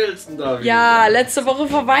erzählst du da wieder? Ja, letzte Woche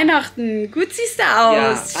vor Weihnachten. Gut siehst du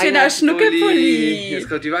aus. Ja, schöner Schnuckelpulli. Jetzt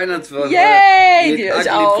kommt die Weihnachtswoche. Yay! Die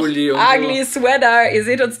euch auch. Ugly Sweater. Ihr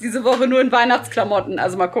seht uns diese Woche nur in Weihnachtsklamotten.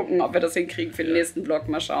 Also mal gucken, ob wir das hinkriegen für den nächsten Vlog.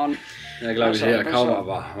 Mal schauen. Ja, glaube ich eher kaum,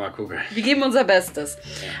 aber mal gucken. Wir geben unser Bestes.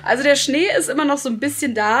 Also der Schnee ist immer noch so ein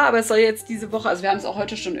bisschen da, aber es soll jetzt diese Woche, also wir haben es auch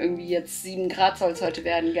heute schon irgendwie jetzt 7 Grad soll es heute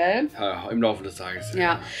werden, gell? Ja, im Laufe des Tages.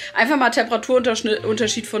 Ja, einfach mal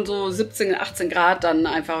Temperaturunterschied von so 17, 18 Grad dann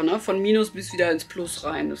einfach, ne? Von Minus bis wieder ins Plus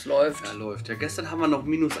rein, das läuft. Ja, läuft. Ja, gestern haben wir noch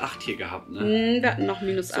 -8 hier gehabt, ne? Wir hatten noch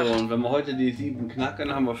 -8. So, und wenn wir heute die 7 knacken,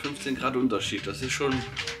 dann haben wir 15 Grad Unterschied. Das ist schon...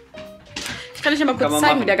 Ich kann euch ja mal kurz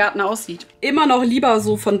zeigen, wie der Garten aussieht. Immer noch lieber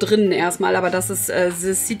so von drinnen erstmal, aber das ist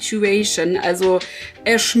the situation. Also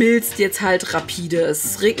er schmilzt jetzt halt rapide.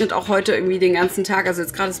 Es regnet auch heute irgendwie den ganzen Tag. Also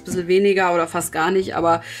jetzt gerade ist es ein bisschen weniger oder fast gar nicht,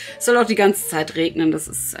 aber es soll auch die ganze Zeit regnen. Das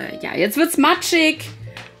ist, ja, jetzt wird's matschig.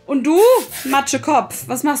 Und du, Matschekopf,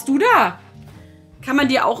 was machst du da? Kann man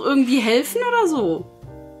dir auch irgendwie helfen oder so?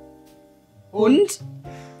 Und?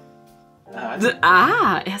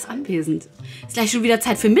 Ah, er ist anwesend. Ist gleich schon wieder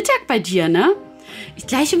Zeit für Mittag bei dir, ne? Ist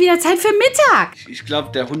gleich schon wieder Zeit für Mittag. Ich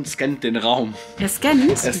glaube, der Hund scannt den Raum. Er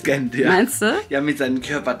scannt? Er scannt, ja. Meinst du? Ja, mit seinen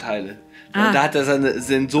Körperteilen. Da hat er seine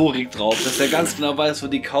Sensorik drauf, dass er ganz genau weiß, wo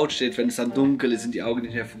die Couch steht, wenn es dann dunkel ist und die Augen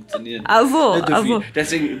nicht mehr funktionieren. Ach so, also.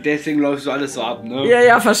 Deswegen läuft so alles so ab, ne? Ja,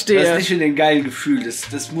 ja, verstehe. Das ist nicht in den geilen Gefühl,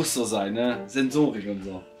 das muss so sein, ne? Sensorik und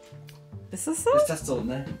so. Ist das so? Ist das so,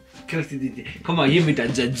 ne? Komm mal hier mit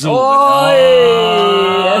deinen Sensoren. Oi,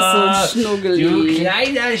 er ist so ein Schnuggeli. Du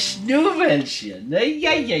kleiner Schnubbelchen, ne?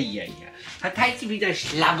 Ja. Verteilt sie wieder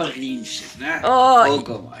Schlabberinchen, ne? Oh,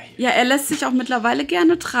 guck mal hier. Ja, er lässt sich auch mittlerweile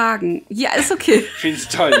gerne tragen. Ja, ist okay. Find's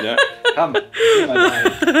toll, ne? Komm, geh mal rein.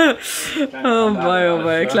 Oh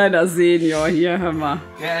mein, kleiner Senior hier, hör mal.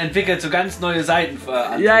 Er entwickelt so ganz neue Seiten.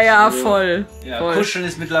 Ja, voll. Ja, voll. Kuscheln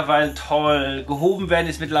ist mittlerweile toll, gehoben werden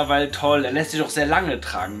ist mittlerweile toll, er lässt sich auch sehr lange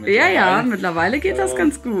tragen. Ja, mittlerweile geht das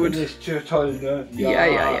ganz gut. Das ist toll, ne?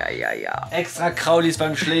 Ja. Extra Kraulis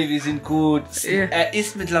beim Schläfi sind gut. Ja. Er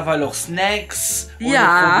isst mittlerweile auch Snacks ohne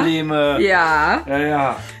Ja. Probleme.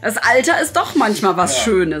 Ja. Das Alter ist doch manchmal was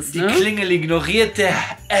Schönes, ne? Die Klingel ignoriert er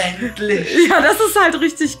endlich. Ja, das ist halt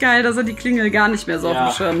richtig geil, dass er die Klingel gar nicht mehr so auf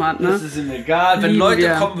dem Schirm hat, ne? Das ist ihm egal. Wenn Lieben Leute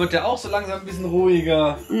wir. kommen, wird er auch so langsam ein bisschen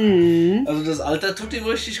ruhiger. Also das Alter tut ihm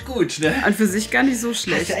richtig gut, ne? Und für sich gar nicht so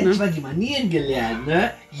schlecht, Hast du endlich mal die Manieren gelernt,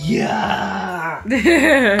 ne? Ja!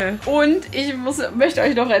 Und ich möchte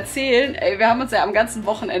euch noch erzählen, ey, wir haben uns ja am ganzen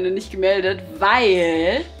Wochenende nicht gemeldet,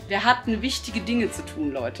 weil wir hatten wichtige Dinge zu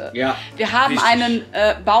tun, Leute. Ja. Wir haben einen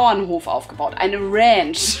Bauernhof aufgebaut, eine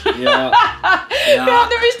Ranch. Ja. Wir haben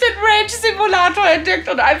nämlich den Ranch-Simulator entdeckt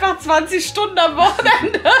und einfach 20 Stunden am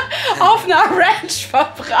Wochenende auf einer Ranch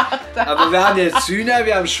verbracht. Aber wir haben jetzt Hühner,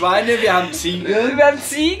 wir haben Schweine, wir haben Ziegen. Wir haben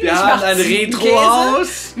Ziegen. Wir haben ein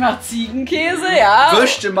Retro-Haus. Ich mach Ziegenkäse, ja.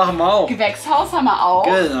 Würste machen wir auch. Gewächshaus haben wir auch.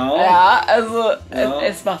 Genau. Ja, also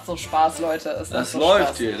es macht so Spaß, Leute. Das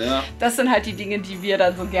läuft hier, ne? Das sind halt die Dinge, die wir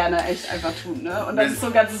dann so gerne echt einfach tun, ne? Und dann ist so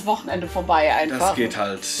ein ganzes Wochenende vorbei einfach. Das geht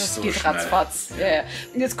halt Das so geht schnell. ratzfatz. Ja.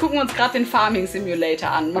 Und jetzt gucken wir uns gerade den Farming Simulator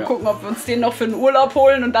an. Mal gucken, ob wir uns den noch für den Urlaub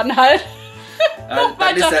holen und dann halt noch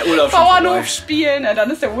dann ist weiter der Urlaub schon Bauernhof vorbei. spielen. Ja, dann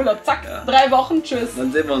ist der Urlaub, zack, 3 Wochen, tschüss.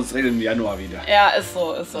 Dann sehen wir uns direkt im Januar wieder. Ja, ist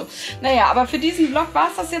so. Naja, aber für diesen Vlog war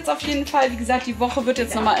es das jetzt auf jeden Fall. Wie gesagt, die Woche wird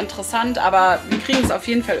jetzt nochmal interessant, aber wir kriegen es auf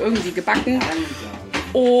jeden Fall irgendwie gebacken.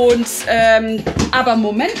 Und, aber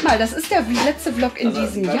Moment mal, das ist der letzte Vlog in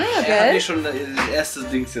diesem Jahr, Er hat gell? mich schon das erste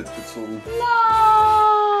Dings jetzt gezogen.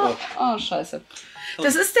 No. Oh, scheiße.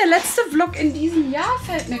 Das ist der letzte Vlog in diesem Jahr,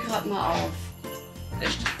 fällt mir gerade mal auf.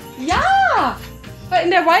 Echt? Ja! Weil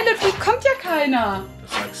in der Violet Week kommt ja keiner.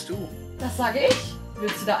 Das sagst du. Das sage ich.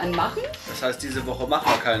 Willst du da einen machen? Das heißt, diese Woche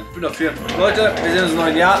machen wir keinen. Ich bin noch 4. Leute, wir sehen uns im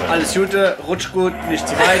neuen Jahr. Alles Gute, rutscht gut, nicht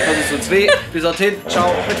zu weit, sonst tut's weh. Bis dorthin,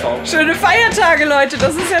 ciao, mit V. Schöne Feiertage, Leute.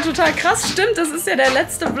 Das ist ja total krass. Stimmt, das ist ja der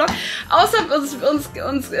letzte Vlog. Außer uns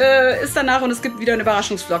ist danach und es gibt wieder einen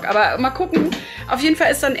Überraschungsvlog. Aber mal gucken. Auf jeden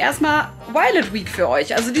Fall ist dann erstmal Violet Week für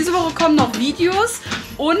euch. Also diese Woche kommen noch Videos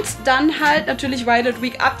und dann halt natürlich Violet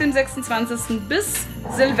Week ab dem 26. bis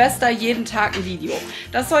Silvester jeden Tag ein Video.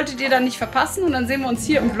 Das solltet ihr dann nicht verpassen und dann sehen wir uns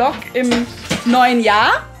hier im Vlog im neuen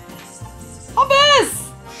Jahr. Obes!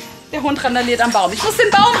 Der Hund randaliert am Baum. Ich muss den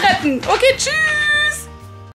Baum retten. Okay, tschüss!